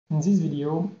In this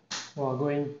video, we are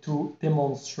going to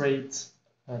demonstrate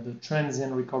the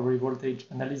transient recovery voltage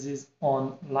analysis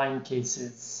on line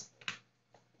cases.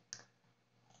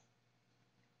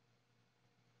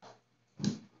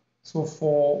 So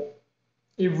for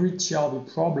every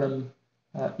TRV problem,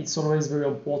 it's always very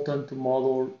important to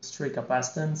model stray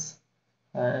capacitance,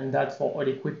 and that for all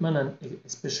equipment, and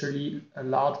especially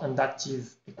large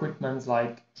inductive equipment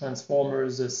like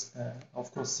transformers,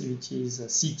 of course CVTs,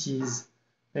 CTs.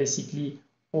 Basically,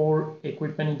 all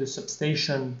equipment in the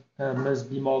substation must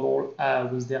be modeled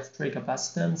with their stray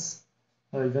capacitance,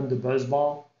 even the bus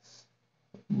bar.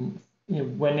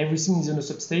 When everything is in the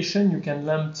substation, you can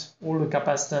lump all the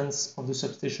capacitance of the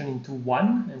substation into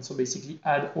one, and so basically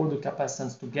add all the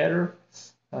capacitance together.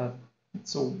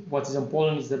 So what is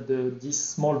important is that this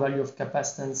small value of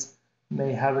capacitance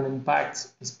may have an impact,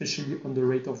 especially on the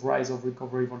rate of rise of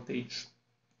recovery voltage.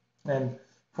 And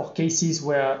for cases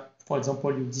where, for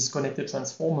example, you disconnect a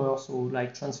transformer, so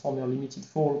like transformer limited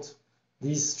fault,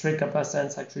 these stray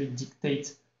capacitance actually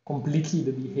dictate completely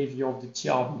the behavior of the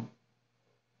TRV.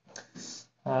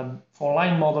 For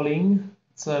line modeling,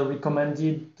 it's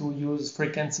recommended to use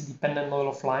frequency-dependent model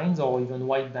of lines or even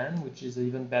wideband, which is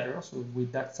even better. So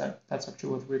with that, that's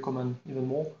actually what we recommend even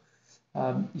more.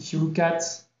 If you look at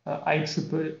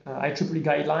IEEE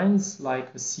guidelines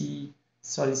like the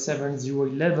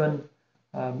C37011,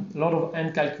 a lot of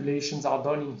end calculations are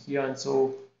done in here, and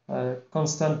so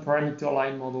constant parameter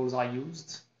line models are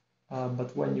used.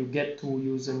 But when you get to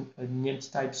use an EMT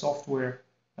type software,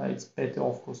 it's better,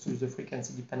 of course, to use the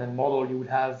frequency-dependent model. You would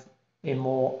have a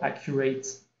more accurate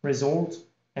result,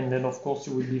 and then, of course,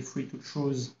 you will be free to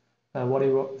choose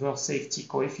whatever safety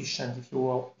coefficient if you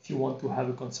want to have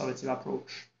a conservative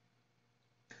approach.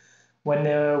 When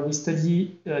we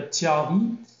study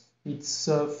TRV, it's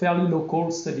a fairly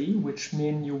local study, which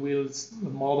means you will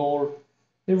model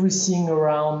everything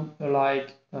around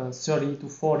like 30 to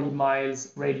 40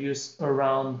 miles radius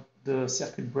around the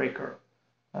circuit breaker,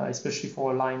 especially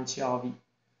for a line TRV.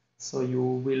 So you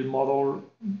will model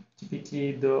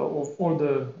typically all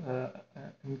the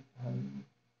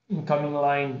incoming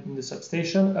line in the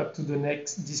substation up to the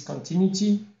next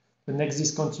discontinuity. The next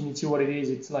discontinuity, what it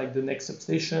is, it's like the next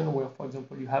substation where, for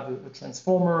example, you have a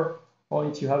transformer, or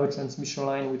if you have a transmission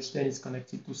line, which then is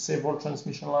connected to several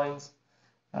transmission lines.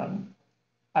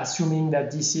 Assuming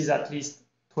that this is at least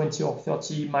 20 or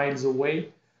 30 miles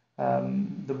away,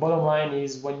 the bottom line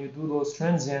is when you do those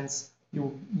transients,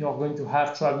 you're going to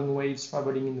have traveling waves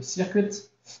traveling in the circuit,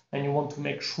 and you want to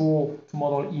make sure to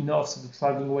model enough so the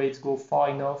traveling waves go far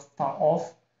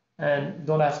off, and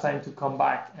don't have time to come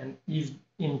back. And if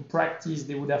in practice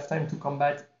they would have time to come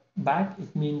back,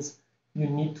 it means you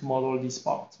need to model this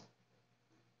part.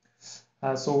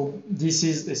 So this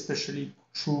is especially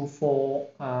true for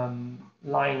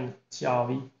line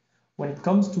TRV. When it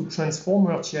comes to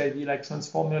transformer TRV, like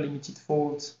transformer limited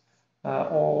fault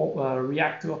or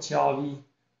reactor TRV,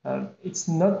 it's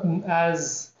not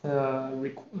as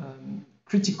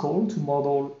critical to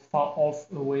model far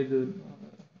off away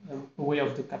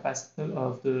of the capacity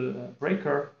of the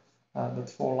breaker, but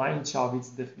for line TRV, it's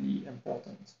definitely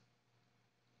important.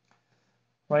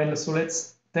 Right, so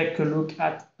let's take a look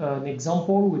at an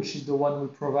example, which is the one we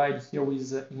provide here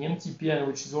with EMTP, and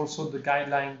which is also the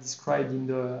guideline described in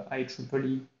the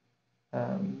IEEE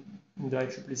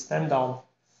standard.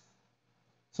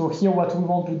 So here what we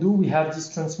want to do, we have this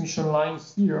transmission line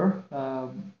here,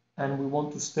 and we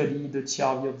want to study the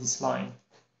TRV of this line.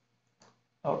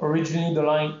 Originally the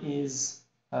line is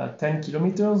 10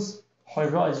 kilometers.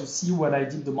 However, as you see, when I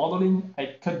did the modeling,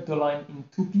 I cut the line in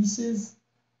two pieces,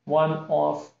 one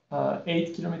of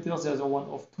 8 kilometers, the other one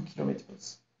of 2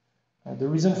 kilometers. The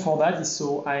reason for that is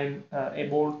so I'm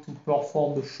able to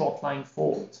perform the short line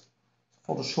fault.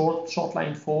 For the short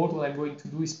line fault, what I'm going to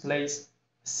do is place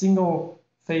a single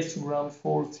phase to ground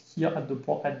fault here at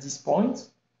this point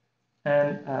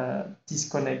and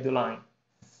disconnect the line.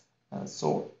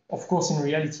 So of course in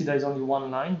reality there is only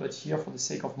one line, but here for the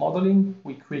sake of modeling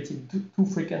we created two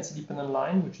frequency dependent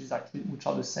lines which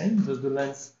are the same, just the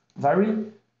lengths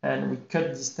vary, and we cut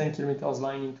this 10 kilometers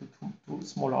line into two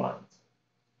smaller lines.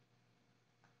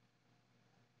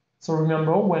 So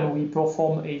remember, when we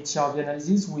perform a TRV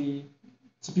analysis, we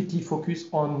typically focus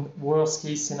on worst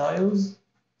case scenarios.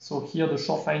 So here the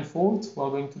short line fault,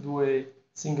 we're going to do a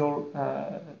single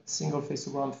phase to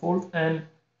ground fault, and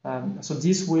so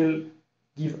this will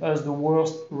give us the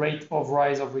worst rate of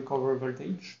rise of recovery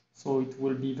voltage. So it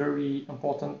will be very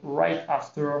important right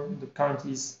after the current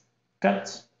is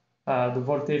cut. The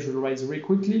voltage will rise very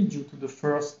quickly due to the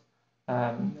first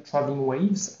traveling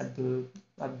waves at the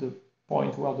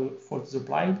point where the fault is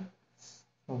applied.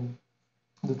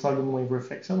 the traveling wave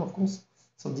reflection, of course.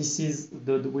 So this is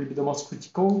will be the most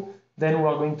critical. Then we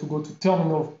are going to go to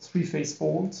terminal three-phase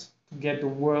fault to get the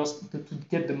worst, to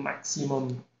get the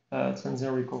maximum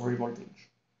transient recovery voltage.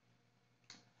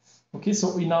 Okay,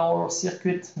 so in our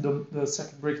circuit, the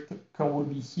circuit breaker will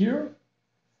be here.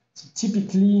 So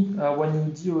typically,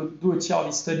 when you do a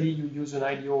TRV study, you use an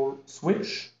ideal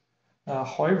switch.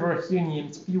 However, here in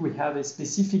EMTP, we have a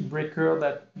specific breaker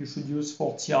that you should use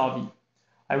for TRV.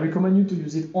 I recommend you to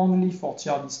use it only for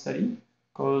TRV study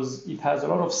because it has a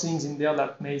lot of things in there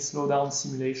that may slow down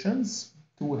simulations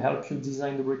to help you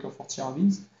design the breaker for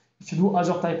TRVs. If you do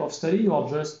other type of study, you are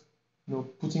just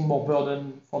putting more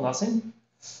burden for nothing.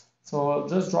 So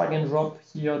just drag and drop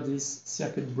here this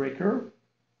circuit breaker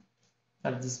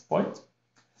at this point.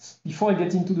 Before I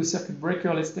get into the circuit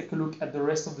breaker, let's take a look at the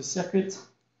rest of the circuit.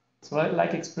 So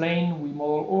like explained, we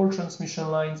model all transmission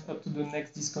lines up to the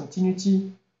next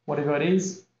discontinuity, whatever it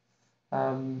is.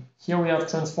 Here we have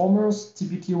transformers.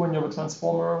 Typically when you have a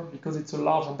transformer, because it's a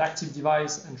large and active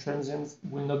device and transients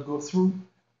will not go through,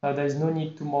 there is no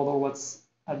need to model what's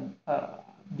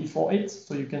before it.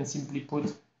 So you can simply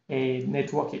put a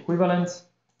network equivalent.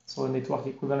 So a network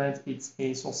equivalent, it's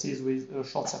a sources with a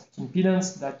short circuit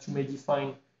impedance that you may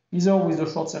define either with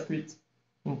the short circuit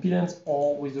impedance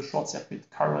or with the short circuit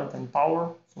current and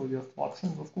power. So you have two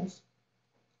options, of course.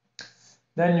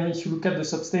 Then if you look at the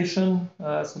substation,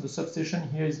 so the substation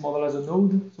here is modeled as a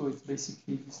node. So it's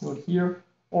basically this node here.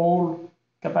 All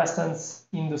capacitance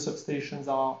in the substations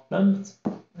are lumped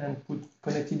and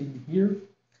connected in here.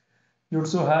 You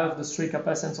also have the stray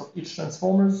capacitance of each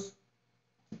transformers.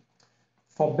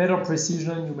 For better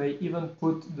precision, you may even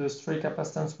put the stray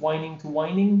capacitance winding to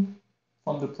winding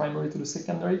from the primary to the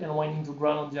secondary and winding to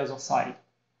ground on the other side.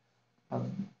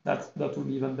 That will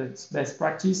be even best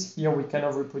practice. Here we kind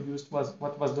of reproduced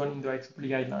what was done in the IEEE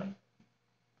guideline.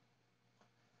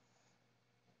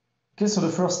 Okay, so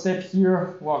the first step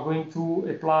here, we are going to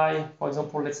apply, for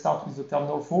example, let's start with the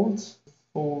terminal fault.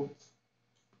 So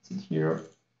sit here,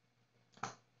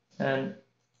 and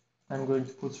I'm going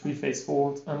to put three-phase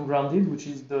fault ungrounded, which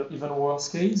is the even worse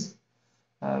case.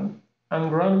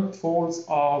 Ungrounded faults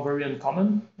are very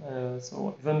uncommon.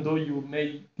 So even though you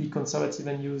may be conservative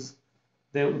and use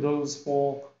those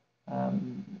for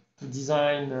to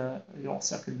design your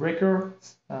circuit breaker,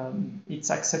 it's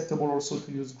acceptable also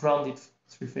to use grounded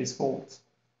three-phase fault,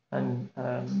 and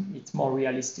it's more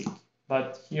realistic.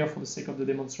 But here, for the sake of the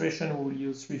demonstration, we will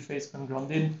use three-phase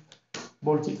ungrounded,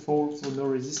 bolted fault, so no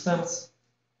resistance.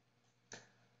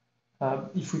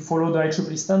 If we follow the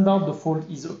IEEE standard, the fault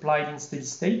is applied in steady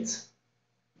state,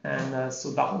 and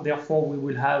so therefore we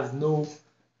will have no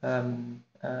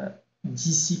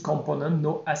DC component,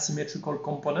 no asymmetrical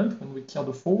component when we clear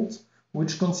the fault,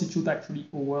 which constitute actually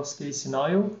a worst case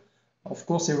scenario. Of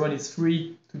course, everyone is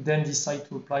free to then decide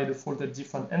to apply the fault at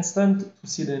different instants to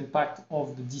see the impact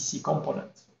of the DC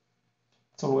component.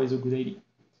 It's always a good idea.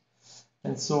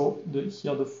 And so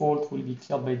here the fault will be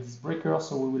cleared by this breaker,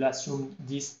 so we will assume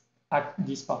this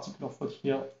particular fault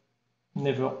here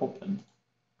never opened.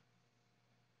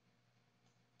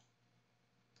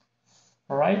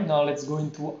 All right, now let's go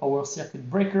into our circuit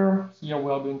breaker. Here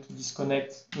we are going to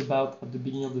disconnect about at the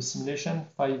beginning of the simulation,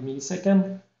 5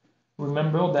 milliseconds.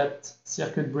 Remember that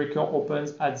circuit breaker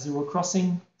opens at zero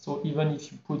crossing. So even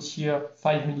if you put here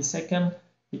 5 milliseconds,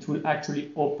 it will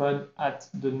actually open at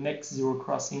the next zero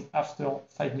crossing after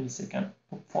 5 milliseconds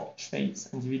for each phase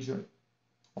individually.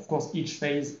 Of course, each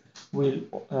phase will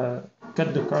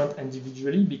cut the current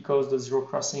individually because the zero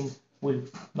crossing will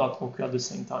not occur at the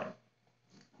same time.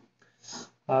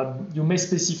 You may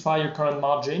specify a current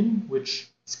margin, which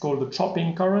is called the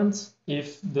chopping current,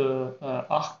 if the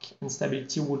arc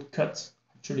instability would cut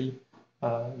actually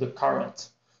the current.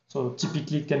 So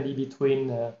typically it can be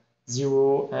between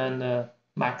 0 and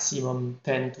maximum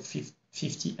 10 to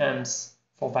 50 amps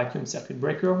for vacuum circuit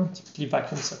breaker. Typically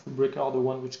vacuum circuit breaker are the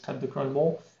one which cut the current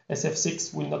more.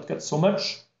 SF6 will not cut so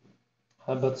much,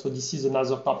 but so this is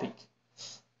another topic.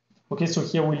 Okay, so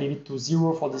here we leave it to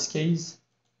 0 for this case.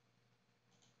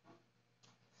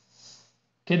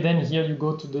 Okay, then here you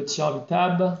go to the TRV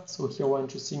tab. So here we're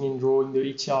interested in drawing the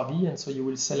TRV, and so you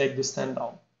will select the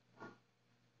standard.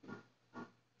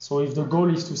 So if the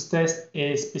goal is to test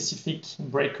a specific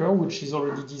breaker which is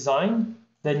already designed,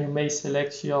 then you may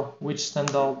select here which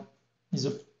standard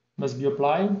must be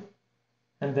applied,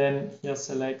 and then here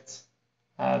select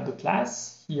the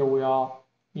class. Here we are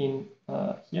in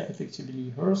here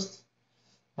effectively Hurst.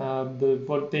 The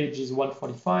voltage is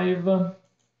 145.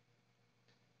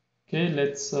 Okay,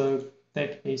 let's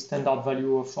take a standard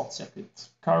value of short circuit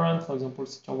current, for example,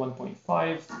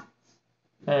 1.5.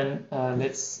 And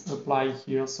let's apply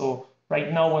here. So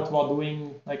right now what we're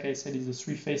doing, like I said, is a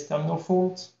three-phase terminal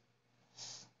fault.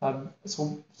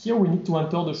 So here we need to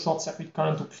enter the short circuit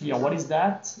current to clear. What is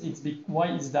that?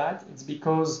 Why is that? It's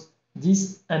because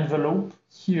this envelope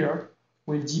here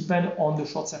will depend on the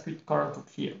short circuit current to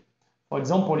clear. For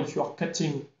example, if you are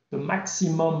cutting the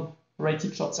maximum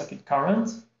rated short circuit current,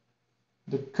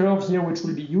 the curve here which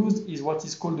will be used is what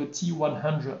is called the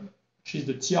T100, which is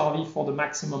the TRV for the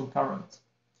maximum current.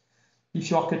 If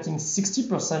you are cutting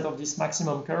 60% of this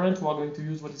maximum current, we are going to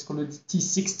use what is called the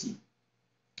T60.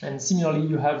 And similarly,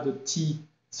 you have the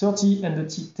T30 and the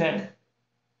T10.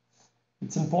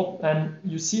 It's important, and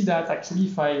you see that actually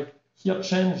if I here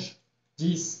change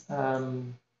this,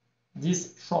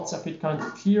 this short circuit current to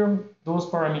clear, those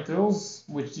parameters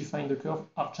which define the curve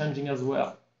are changing as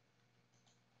well.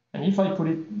 And if I put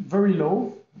it very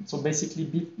low, so basically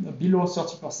below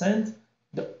 30%,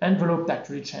 the envelope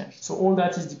actually changed. So all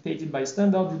that is dictated by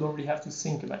standard. You don't really have to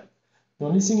think about it. The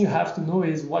only thing you have to know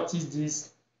is what is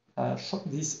this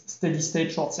steady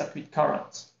state short circuit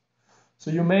current.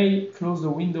 So you may close the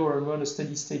window and run a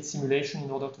steady state simulation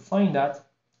in order to find that.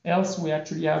 Else we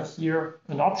actually have here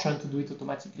an option to do it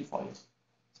automatically for you.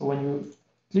 So when you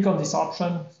click on this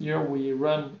option, here we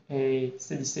run a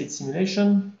steady state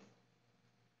simulation.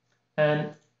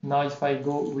 And now if I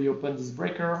go reopen this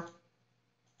breaker,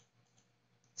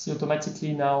 see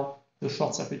automatically now the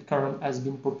short circuit current has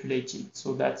been populated.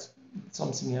 So that's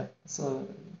something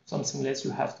less you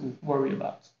have to worry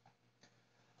about.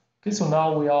 Okay, so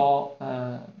now we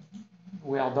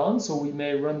are done. So we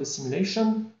may run the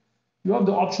simulation. You have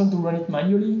the option to run it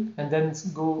manually and then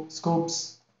go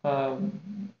scopes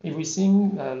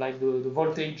everything like the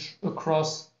voltage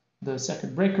across the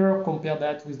circuit breaker, compare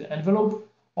that with the envelope,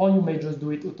 or you may just do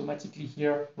it automatically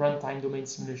here, run time domain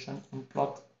simulation and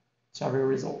plot TRV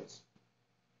results.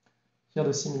 Here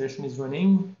the simulation is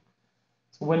running.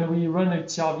 So when we run a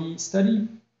TRV study,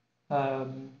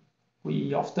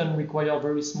 we often require a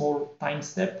very small time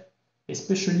step,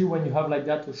 especially when you have like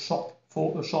that a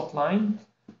short line.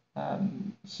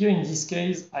 Here in this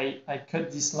case, I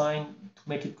cut this line to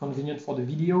make it convenient for the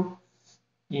video.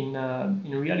 In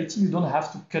reality, you don't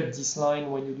have to cut this line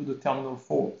when you do the terminal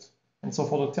fault. And so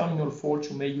for the terminal fault,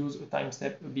 you may use a time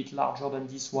step a bit larger than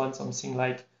this one, something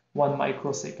like 1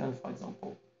 microsecond, for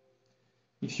example.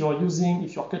 If you're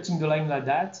cutting the line like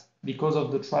that, because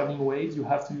of the traveling waves, you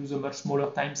have to use a much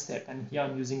smaller time step. And here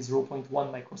I'm using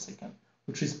 0.1 microsecond,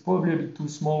 which is probably a bit too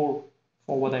small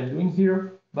for what I'm doing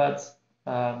here, but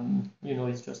you know,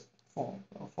 it's just for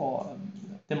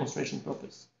demonstration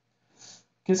purpose.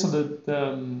 Okay, so the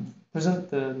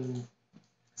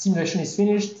simulation is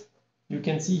finished. You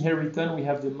can see here written we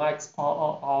have the max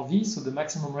RV, so the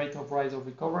maximum rate of rise of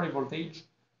recovery voltage,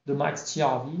 the max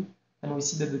TRV, and we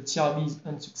see that the TRV is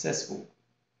unsuccessful.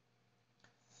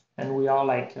 And we are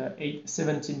like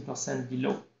 17%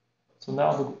 below. So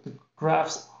now the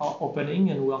graphs are opening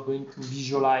and we are going to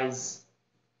visualize.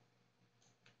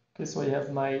 Okay, so I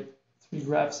have my 3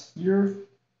 graphs here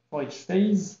for each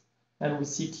phase, and we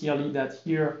see clearly that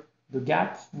here the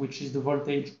gap, which is the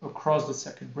voltage across the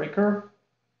circuit breaker,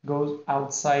 goes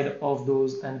outside of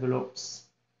those envelopes.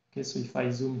 Okay, so if I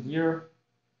zoom here,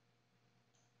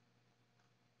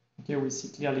 okay, we see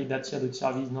clearly that here the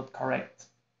TRV is not correct.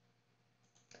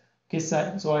 Okay,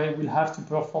 so I will have to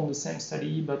perform the same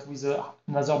study, but with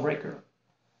another breaker.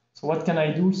 So what can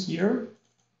I do here?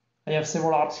 I have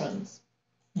several options.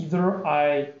 Either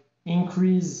I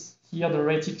increase here the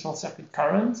rated short circuit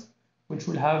current, which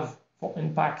will have for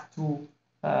impact to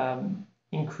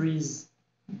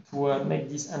make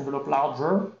this envelope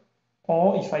larger,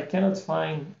 or if I cannot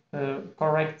find a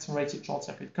correct rated short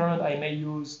circuit current, I may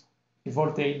use a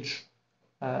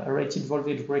rated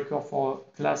voltage breaker for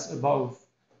class above.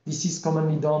 This is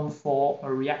commonly done for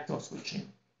a reactor switching.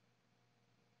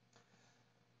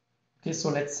 Okay, so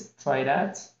let's try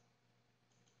that.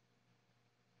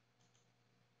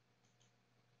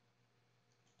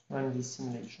 Run this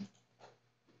simulation.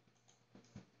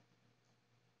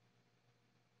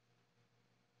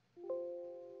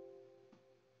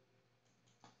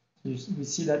 We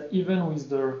see that even with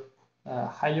the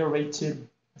higher rated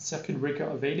circuit breaker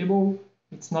available,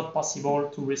 it's not possible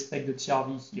to respect the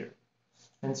TRV here.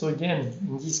 And so again,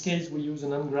 in this case, we use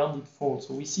an ungrounded fault.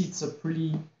 So we see it's a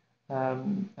pretty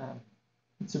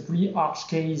harsh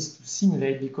case to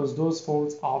simulate because those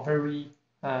faults are very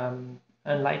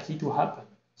unlikely to happen.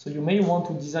 So you may want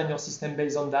to design your system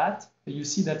based on that, but you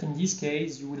see that in this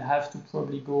case, you will have to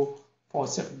probably go for a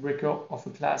circuit breaker of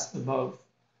a class above,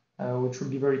 which will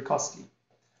be very costly.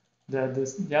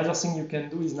 The other thing you can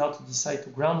do is now to decide to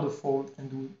ground the fault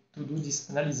and to do this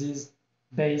analysis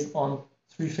based on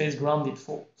three-phase grounded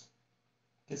fault.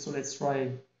 Okay, so let's try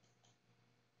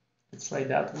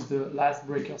that with the last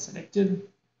breaker selected.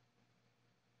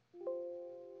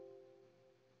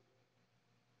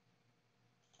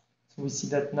 So we see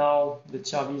that now the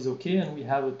TRV is okay, and we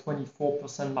have a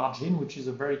 24% margin, which is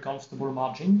a very comfortable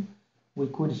margin. We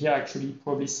could here actually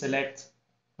probably select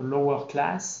a lower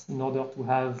class in order to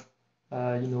have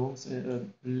a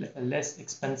less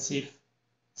expensive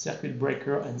circuit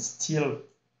breaker and still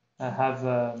have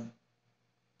a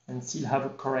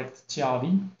correct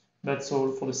TRV. But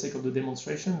so for the sake of the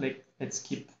demonstration, let's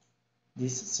keep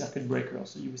this circuit breaker.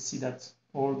 So you will see that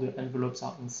all the envelopes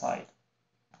are inside.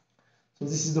 So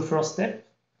this is the first step.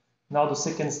 Now the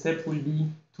second step will be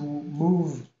to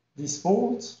move this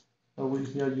fault. I will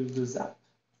here use the zap,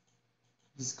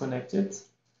 disconnect it,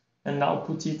 and now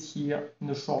put it here in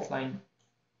a short line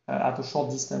at a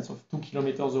short distance of 2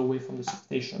 kilometers away from the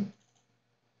substation.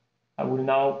 I will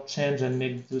now change and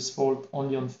make this fault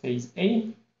only on phase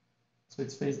A. So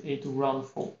it's phase A to ground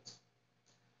fault.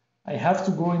 I have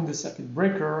to go in the circuit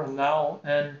breaker now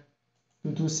and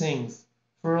do two things.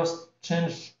 First,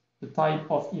 change the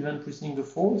type of event preceding the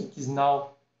fault. It is now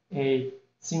a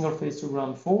single phase to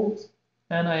ground fault,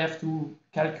 and I have to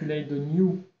calculate the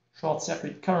new short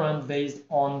circuit current based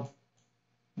on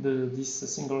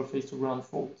this single phase to ground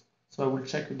fault. So I will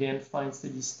check again, find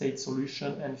steady state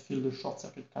solution, and fill the short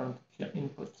circuit current here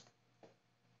input.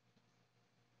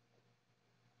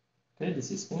 Okay,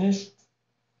 this is finished.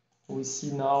 We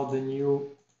see now the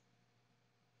new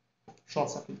short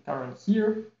circuit current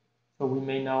here. So we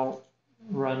may now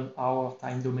run our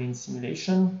time domain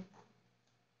simulation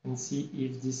and see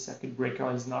if this circuit breaker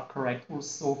is now correct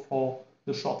also for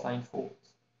the short line fault.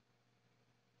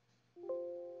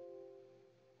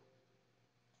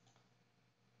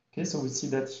 Okay, so we see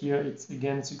that here it's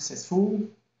again successful.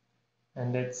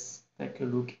 And let's take a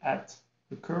look at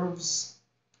the curves.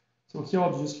 So here,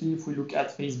 obviously, if we look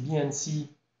at phase B and C,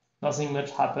 nothing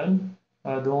much happened.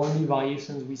 The only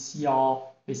variations we see are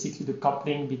basically the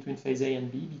coupling between phase A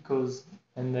and B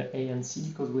and the A and C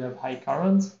because we have high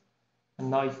current.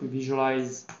 And now if we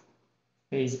visualize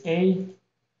phase A,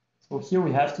 so here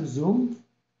we have to zoom.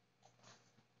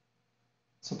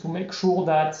 So to make sure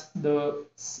that the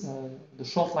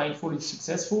short line fault is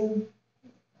successful,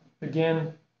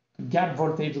 again, the gap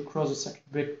voltage across the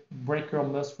circuit breaker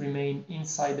must remain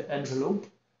inside the envelope,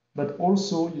 but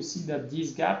also you see that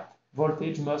this gap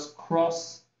voltage must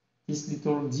cross this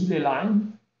little delay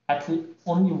line at least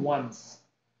only once.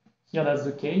 Here that's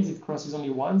the case, it crosses only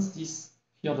once. This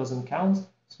here doesn't count,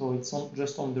 so it's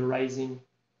just on the rising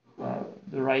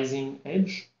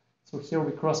edge. So here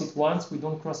we cross it once, we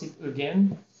don't cross it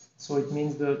again, so it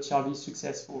means the TRV is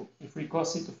successful. If we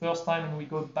cross it the first time and we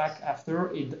go back after,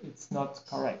 it's not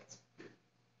correct.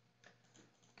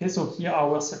 Okay, so here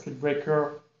our circuit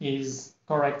breaker is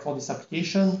correct for this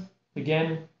application.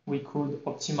 Again, we could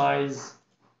optimize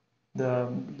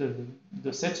the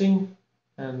setting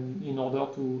and in order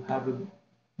to have a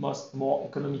more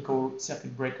economical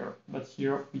circuit breaker, but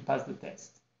here we pass the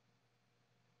test.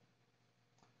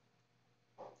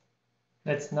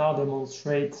 Let's now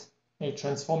demonstrate a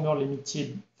transformer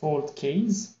limited fault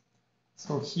case.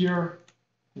 So here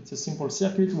it's a simple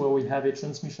circuit where we have a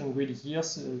transmission grid here,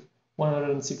 so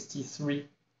 163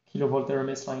 kilovolt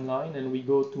RMS line, and we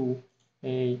go to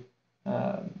a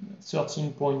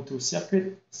 13.2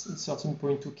 circuit,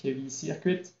 13.2 kV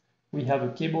circuit. We have a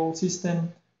cable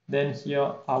system, then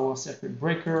here our circuit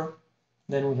breaker,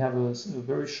 then we have a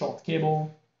very short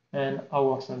cable and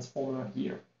our transformer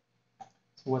here.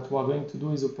 So what we are going to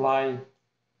do is apply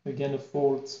again a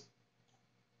fault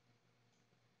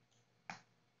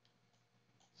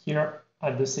here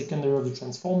at the secondary of the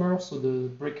transformer. So the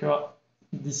breaker,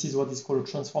 this is what is called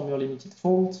a transformer limited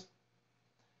fault.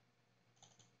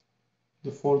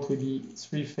 The fault will be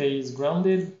three-phase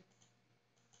grounded.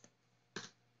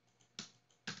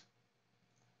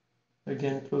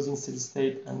 Again, closing steady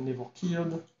state and never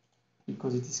cleared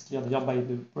because it is cleared here by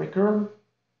the breaker.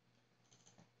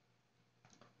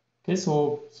 Okay,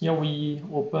 so here we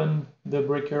open the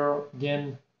breaker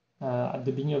again at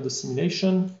the beginning of the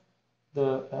simulation.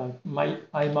 The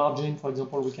I margin, for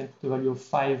example, we can put a value of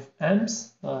 5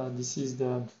 amps. This is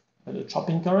the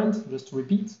chopping current, just to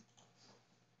repeat.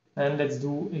 And let's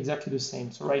do exactly the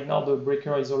same. So right now the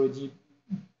breaker is already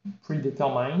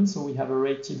predetermined. So we have a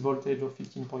rated voltage of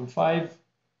 15.5.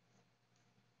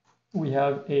 We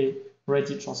have a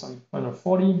rated short circuit current of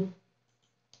 40.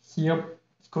 Here,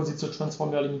 because it's a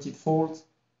transformer limited fault,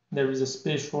 there is a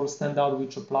special standard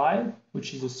which applies,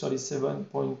 which is a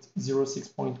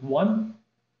 37.06.1.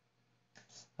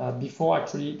 before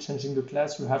actually changing the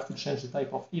class, you have to change the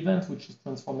type of event, which is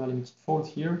transformer limited fault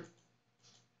here.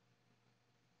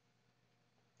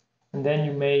 And then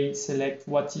you may select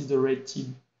what is the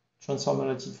rated transformer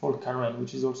limited fault current,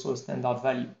 which is also a standard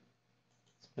value.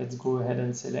 So let's go ahead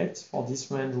and select. For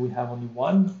this range, we have only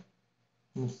one.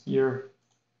 And here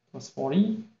it was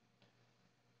 40.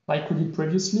 Like we did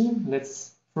previously,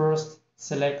 let's first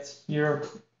select here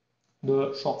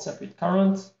the short circuit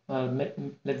current.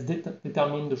 Let's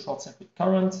determine the short circuit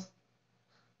current.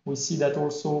 We see that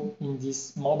also in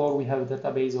this model we have a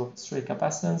database of stray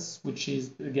capacitance, which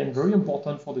is again very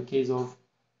important for the case of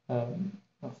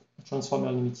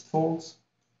transformer limited faults.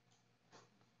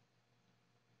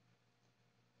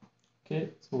 Okay,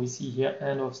 so we see here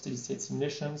end of steady state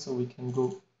simulation, so we can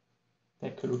go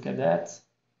take a look at that.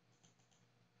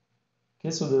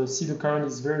 Okay, so the current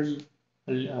is very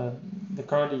the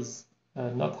current is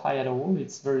not high at all.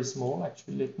 It's very small.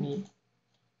 Actually, let me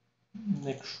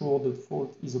make sure the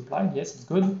fault is applied. Yes, it's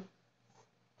good.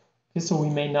 Okay, so we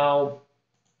may now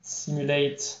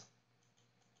simulate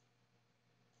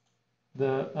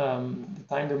the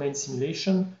time domain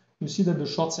simulation. You see that the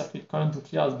short circuit current to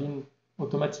clear has been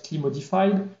automatically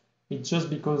modified. It's just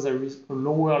because there is a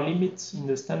lower limit in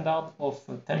the standard of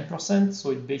 10%. So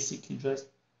it basically just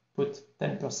put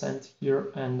 10%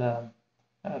 here, and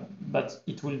but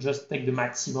it will just take the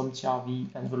maximum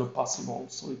TRV envelope possible.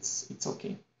 So it's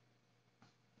okay.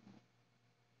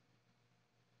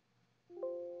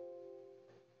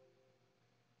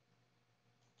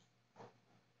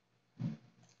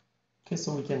 Okay,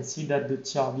 so we can see that the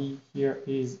TRV here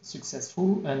is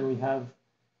successful, and we have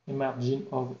a margin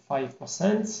of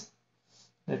 5%.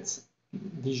 Let's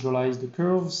visualize the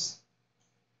curves.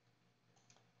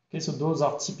 Okay, so those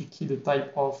are typically the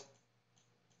type of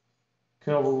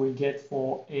curve we will get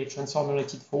for a transformer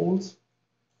related fault.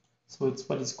 So it's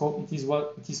what is called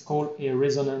a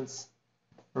resonant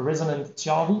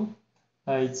TRV.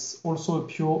 It's also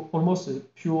almost a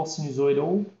pure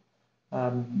sinusoidal,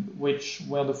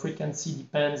 where the frequency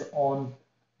depends on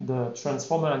the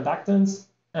transformer inductance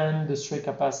and the stray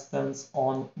capacitance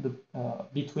on the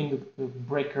between the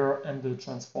breaker and the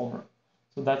transformer.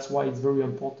 So that's why it's very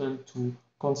important to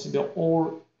consider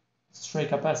all stray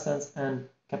capacitance and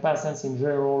capacitance in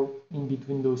general in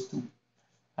between those two,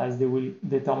 as they will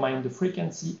determine the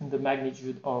frequency and the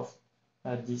magnitude of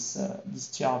this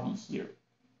TRV here.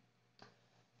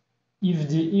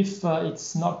 If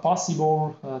it's not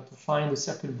possible to find a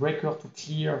circuit breaker to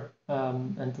clear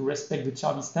and to respect the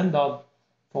TRV standard,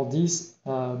 for this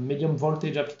medium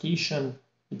voltage application,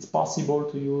 it's possible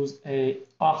to use a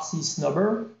RC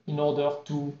snubber in order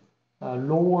to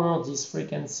lower this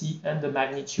frequency and the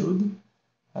magnitude.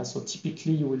 So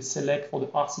typically you will select for the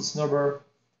RC snubber,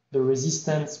 the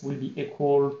resistance will be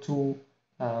equal to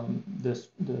the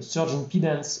surge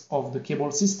impedance of the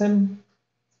cable system.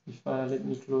 If let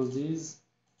me close this.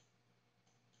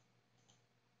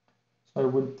 So I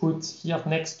will put here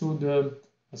next to the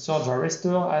surge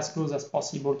arrestor as close as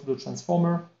possible to the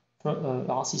transformer,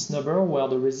 RC snubber, where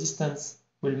the resistance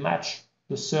will match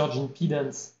the surge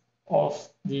impedance of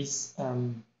this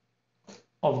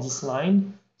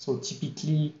line. So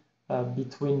typically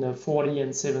between 40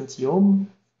 and 70 ohm,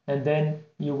 and then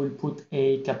you will put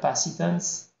a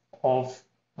capacitance of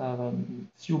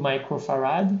few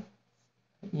microfarad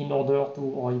in order to,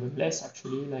 or even less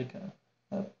actually, like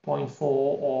 0.4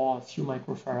 or a few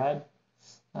microfarad,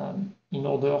 in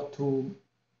order to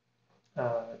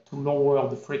lower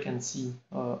the frequency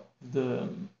of the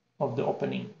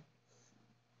opening.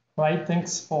 Right,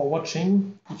 thanks for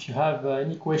watching. If you have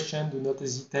any question, do not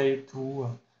hesitate to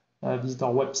visit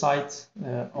our website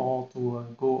or to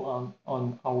go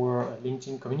on our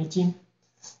LinkedIn community.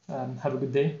 Have a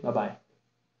good day. Bye-bye.